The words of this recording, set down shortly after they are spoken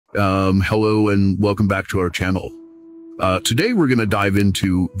Hello and welcome back to our channel. Today we're going to dive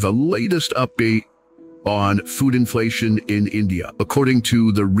into the latest update on food inflation in India. According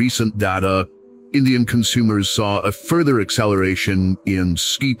to the recent data, Indian consumers saw a further acceleration in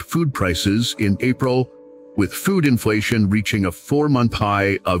steep food prices in April, with food inflation reaching a 4-month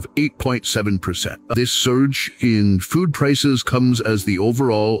high of 8.7%. This surge in food prices comes as the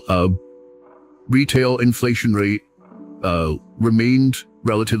overall retail inflation rate remained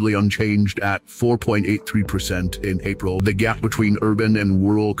relatively unchanged at 4.83% in April. The gap between urban and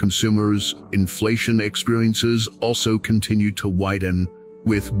rural consumers' inflation experiences also continued to widen,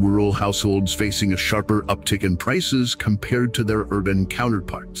 with rural households facing a sharper uptick in prices compared to their urban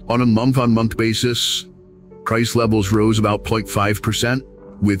counterparts. On a month-on-month basis, price levels rose about 0.5%,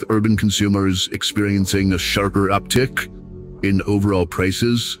 with urban consumers experiencing a sharper uptick in overall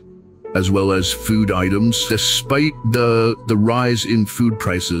prices, as well as food items. Despite the rise in food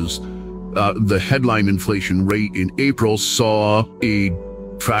prices, the headline inflation rate in April saw a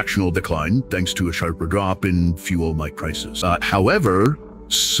fractional decline thanks to a sharper drop in fuel-like prices. However,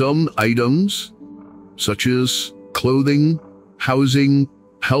 some items, such as clothing, housing,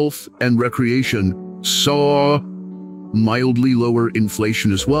 health, and recreation, saw mildly lower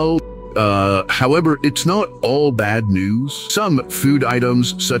inflation as well. However, it's not all bad news. Some food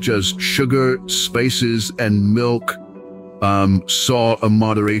items, such as sugar, spices, and milk, saw a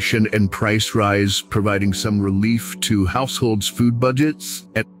moderation in price rise, providing some relief to households' food budgets.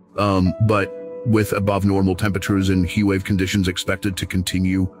 But with above normal temperatures and heatwave conditions expected to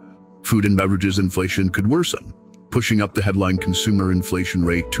continue, food and beverages inflation could worsen, pushing up the headline consumer inflation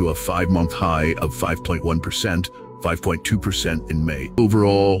rate to a 5-month high of 5.1%, 5.2% in May.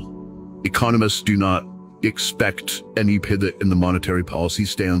 Overall, economists do not expect any pivot in the monetary policy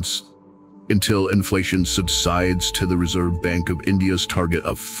stance until inflation subsides to the Reserve Bank of India's target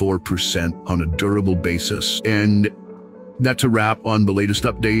of 4% on a durable basis. And that's a wrap on the latest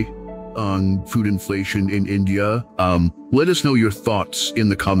update on food inflation in India. Let us know your thoughts in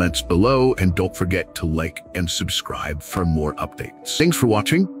the comments below, and don't forget to like and subscribe for more updates. Thanks for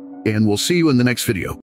watching, and we'll see you in the next video.